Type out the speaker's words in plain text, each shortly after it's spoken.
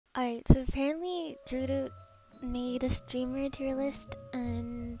Alright, so apparently Drututt made a streamer tier list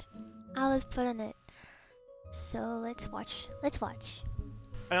and I was put on it. So let's watch. Let's watch.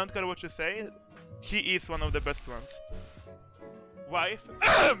 I don't care what you say, he is one of the best ones. Wife?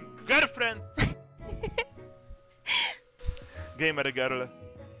 Girlfriend! Gamer girl.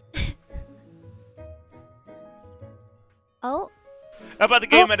 Oh? About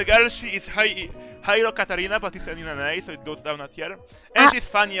gamer girl, she is high Katarina, but it's in an A, so it goes down a tier. And she's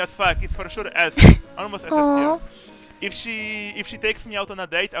funny as fuck, it's for sure S. Almost SS tier. If she takes me out on a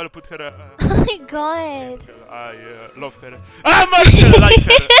date, I'll put her Oh my god. I love her. Ah, Marcel, I like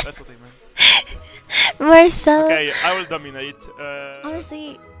her! That's what I meant. Marcel. Okay, I will dominate.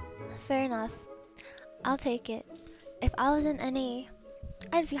 Honestly, fair enough. I'll take it. If I was an NA,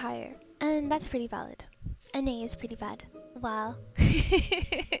 I'd be higher. And that's pretty valid. NA is pretty bad. Wow.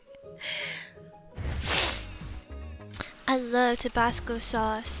 I love Tabasco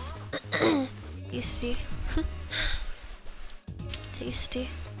sauce. Tasty. Tasty.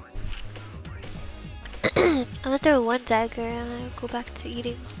 I'm gonna throw one dagger and I'll go back to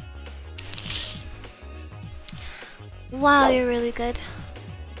eating. Wow, you're really good.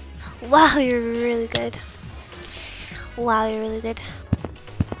 Wow, you're really good. Wow, you're really good.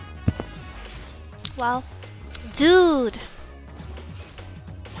 Wow. Dude!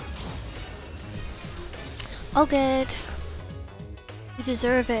 All good. You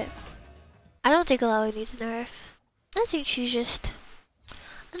deserve it. I don't think Alawi needs a nerf. I think she's just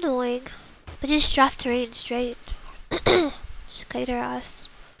annoying. But just draft her in straight. Just kite her ass.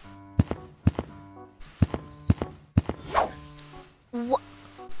 What?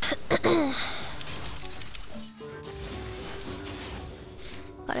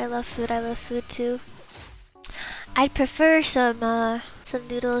 God, I love food too. I'd prefer some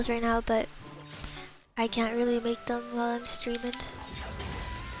noodles right now, but I can't really make them while I'm streaming.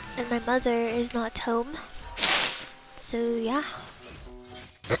 And my mother is not home. So yeah.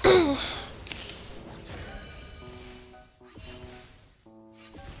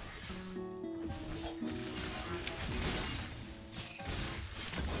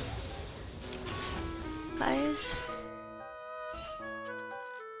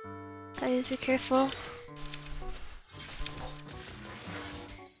 Guys, be careful.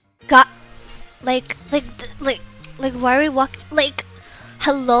 Like, why are we like,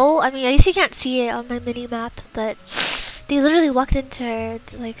 hello? I mean, I guess you can't see it on my mini map, but they literally walked into her,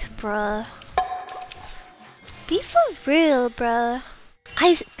 like, bruh. Be for real, bruh.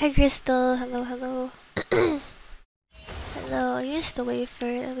 Hi, Crystal. Hello. Hello, you missed a wafer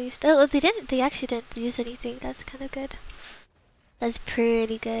at least. Oh, they actually didn't use anything. That's kind of good. That's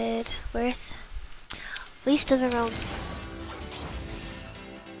pretty good. Worth. Least of their own.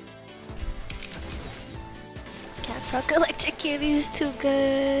 Can't proc electrocute. He's too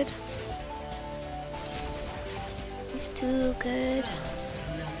good. He's too good.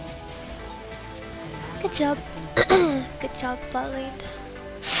 Good job. Good job, bot lane.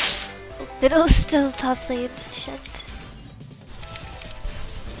 Middle's still top lane. Shit.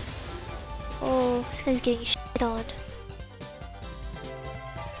 Oh, this guy's getting shit on.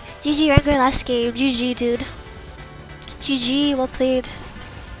 GG Wrangler last game. GG, dude. GG, well played.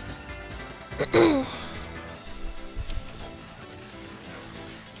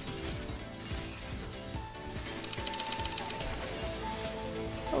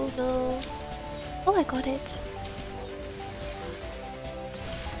 Oh no. Oh, I got it.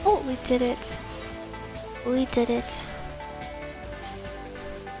 Oh, we did it. We did it.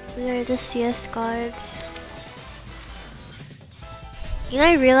 We are the CS gods. You know,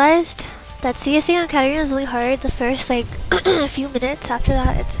 I realized that CSing on Katarina is really hard the first like a few minutes. After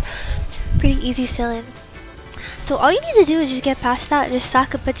that, it's pretty easy sailing. So all you need to do is just get past that, just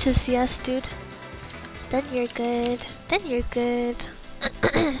stack a bunch of CS, dude. Then you're good. Then you're good.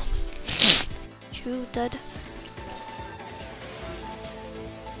 True dud.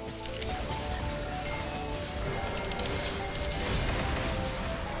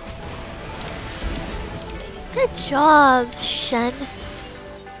 Good job, Shen.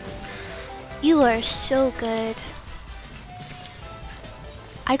 You are so good.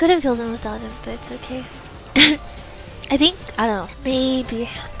 I could have killed him without him, but it's okay. I think, I don't know, maybe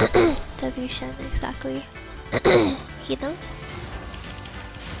W Shen exactly. You know?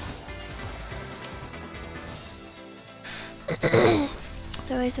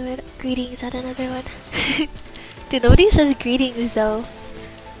 So greetings at another one. Dude, nobody says greetings though.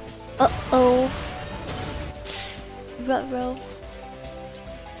 Uh-oh. Ruh-roh.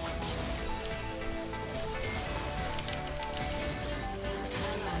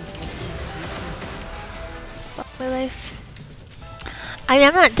 Fuck my life. I mean,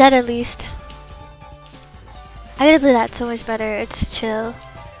 I'm not dead at least. I gotta play that so much better. It's chill.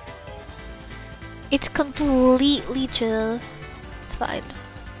 It's completely chill. It's fine.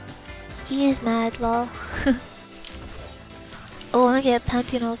 He is mad, lol. Oh, I wanna get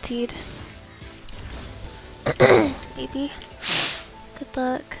Pantheon ultied. Maybe. Good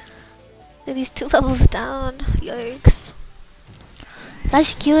luck. Look, he's 2 levels down. Yikes.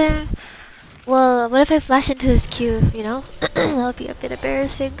 Flash Q him? Well, what if I flash into his Q, you know? That would be a bit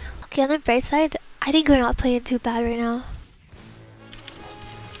embarrassing. Okay, on the bright side, I think we're not playing too bad right now.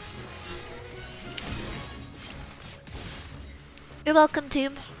 You're welcome,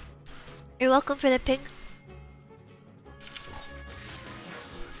 team. You're welcome for the ping.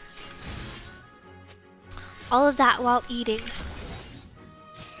 All of that while eating.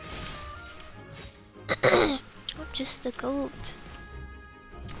 I'm just a goat.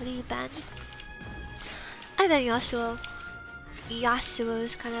 What do you ban? I ban Yasuo. Yasuo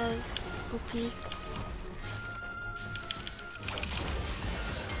is kind of OP.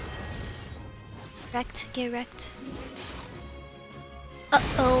 Wrecked, get wrecked.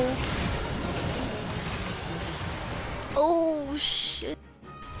 Uh-oh. Oh shit.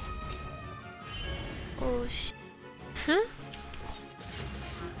 Oh shit. Huh?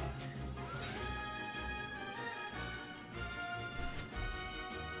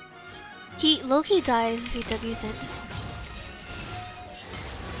 Loki dies if he W's in.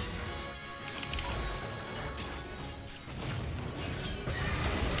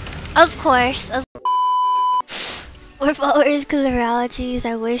 Of course. More followers because of allergies.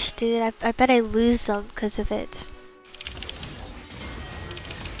 I wish, dude. I bet I lose them because of it.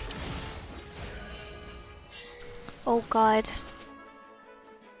 Oh god.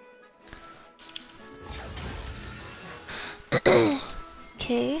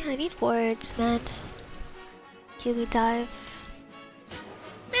 Okay, I need words, man. Can we dive?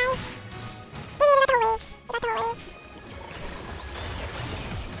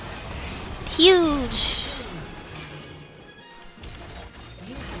 Huge!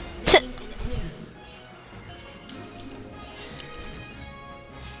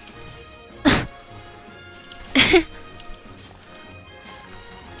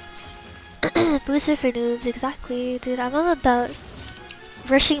 Booster for noobs, exactly, dude. I'm all about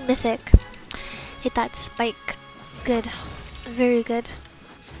rushing mythic. Hit that spike. Good. Very good.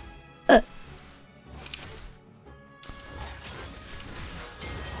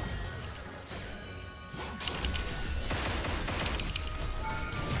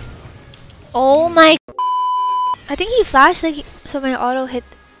 Oh my. I think he flashed like so my auto hit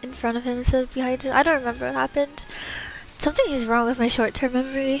in front of him instead of behind him. I don't remember what happened. Something is wrong with my short-term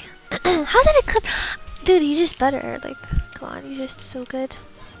memory. How did it clip? Dude, he's just better. Like, come on, he's just so good.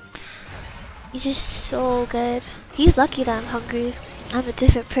 He's just so good. He's lucky that I'm hungry. I'm a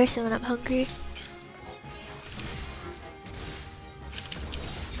different person when I'm hungry.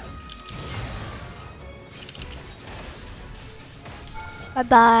 Bye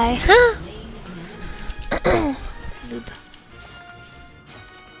bye. Noob.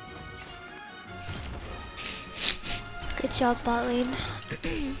 Good job, bot lane.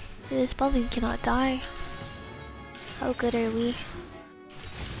 This bot lane cannot die. How good are we?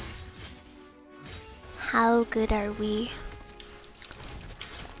 How good are we?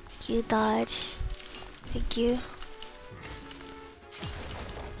 Q dodge. Thank you.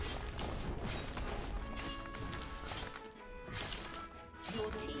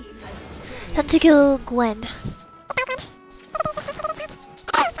 Time to kill Gwen.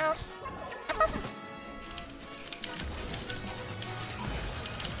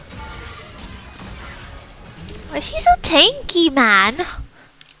 Why is she so tanky, man?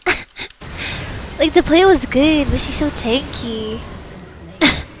 Like, the play was good, but she's so tanky.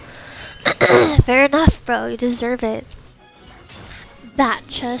 Fair enough, bro. You deserve it. Bat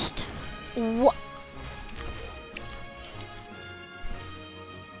chest. What?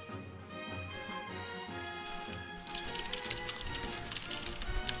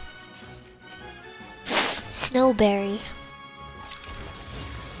 Snowberry.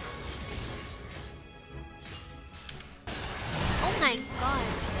 Oh my god.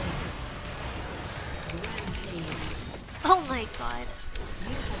 Oh my god.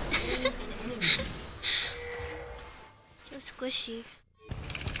 So squishy.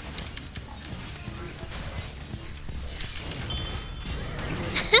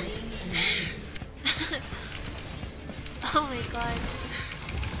 Oh my god.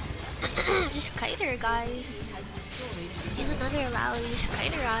 Just kiter, guys. He's another Lally. Just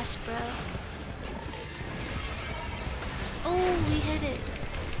kiter us, bro. Oh, we hit it.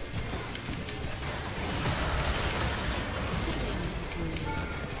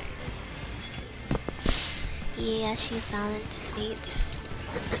 Yeah, she's balanced, mate.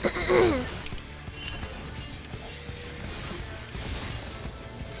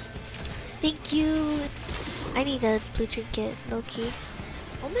 Thank you. I need a blue trinket, low-key.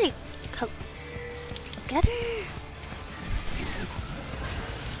 Oh my god. Get her.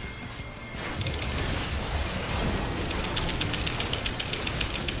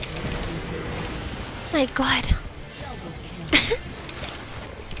 My god.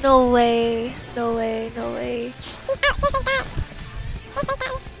 No way. No way. No way. He's out, just like that. Just like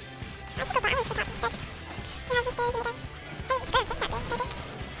that. I should go back, I should go back instead. You know, this day is later. Hey, it's good, some champions, I think.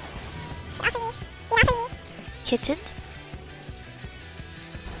 Get off of me. Get off of me. Kitten?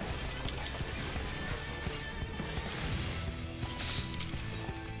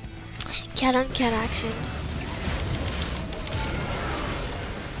 Cat on cat action.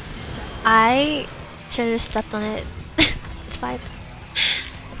 I should have stepped on it. It's fine.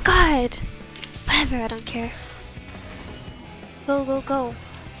 God! Whatever, I don't care. Go, go, go.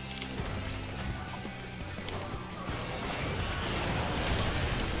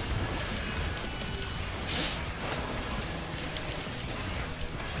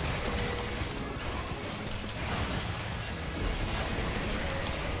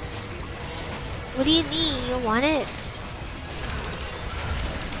 What do you mean? You want it?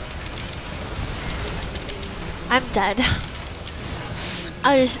 I'm dead.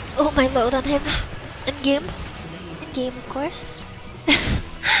 I'll just hold my load on him. In game. In game, of course.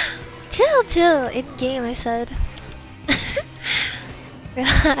 Chill, chill. In game, I said.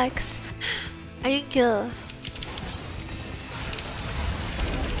 Relax. I can kill.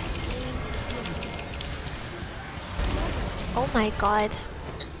 Oh my god.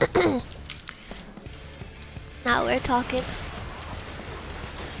 Now we're talking.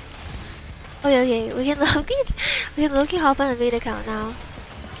 Okay, okay, we can low-key hop on a main account now.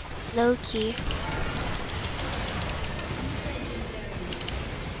 Low-key.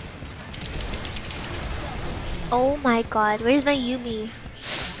 Oh my god, where's my Yumi?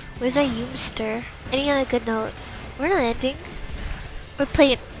 Where's my Yoomster? Ending on a good note. We're not ending. We're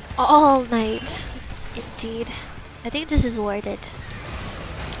playing all night. Indeed. I think this is worth it.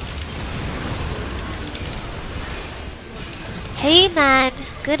 Hey man,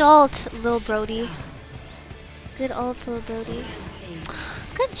 good ult, lil Brody. Good ult, lil Brody.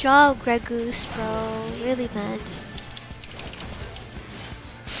 Good job, Gregoose, bro. Really, man.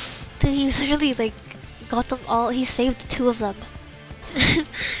 Dude, he literally like got them all. He saved 2 of them.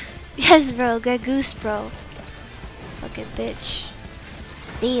 Yes, bro, Gregoose, bro. Fucking bitch.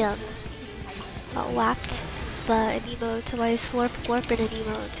 Damn. Got whacked by an emote. Why is slurp glorp in an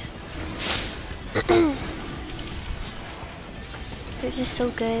emote? They're just so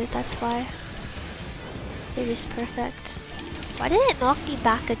good, that's why. They're just perfect. Why did it knock me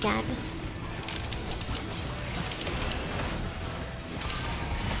back again?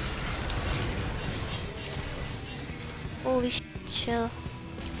 Holy shit, chill.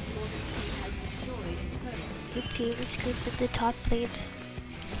 Good team is good with the top lane.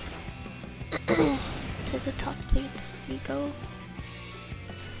 To the top lane, here we go.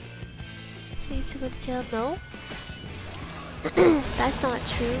 Needs to go to jail, no? That's not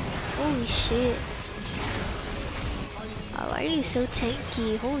true. Holy shit. Oh, why are you so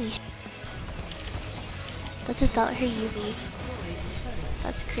tanky? Holy shit. That's without her Yumi.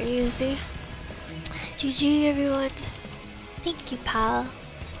 That's crazy. GG everyone. Thank you, pal.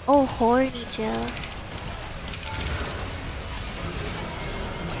 Oh, horny Jill.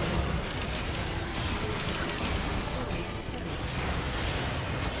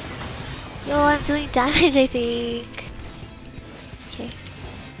 Yo, I'm doing damage, I think. Okay.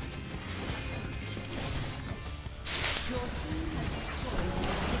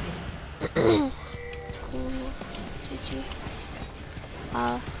 Cool. GG.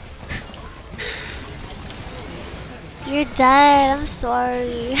 Wow. You're dead. I'm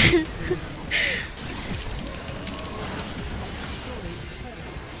sorry.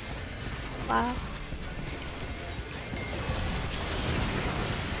 Wow.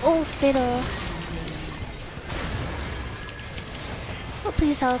 Oh, fiddle. Oh,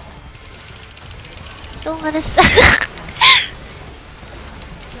 please help. Don't let us.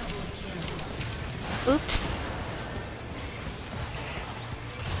 Oops.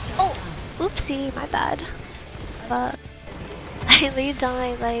 Oh, oopsie, my bad. Fuck. I laid down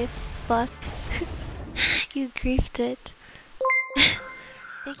my life. Fuck. You griefed it.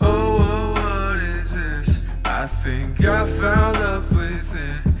 Thank you. Oh, what is this? I think I found love with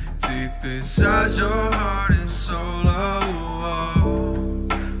it. Deep inside your heart and soul. Oh,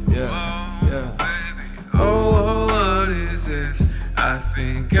 yeah. Baby. Oh, what is this? I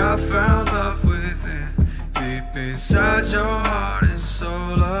think I found love with it. Deep inside your heart is so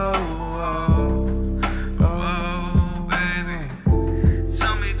low.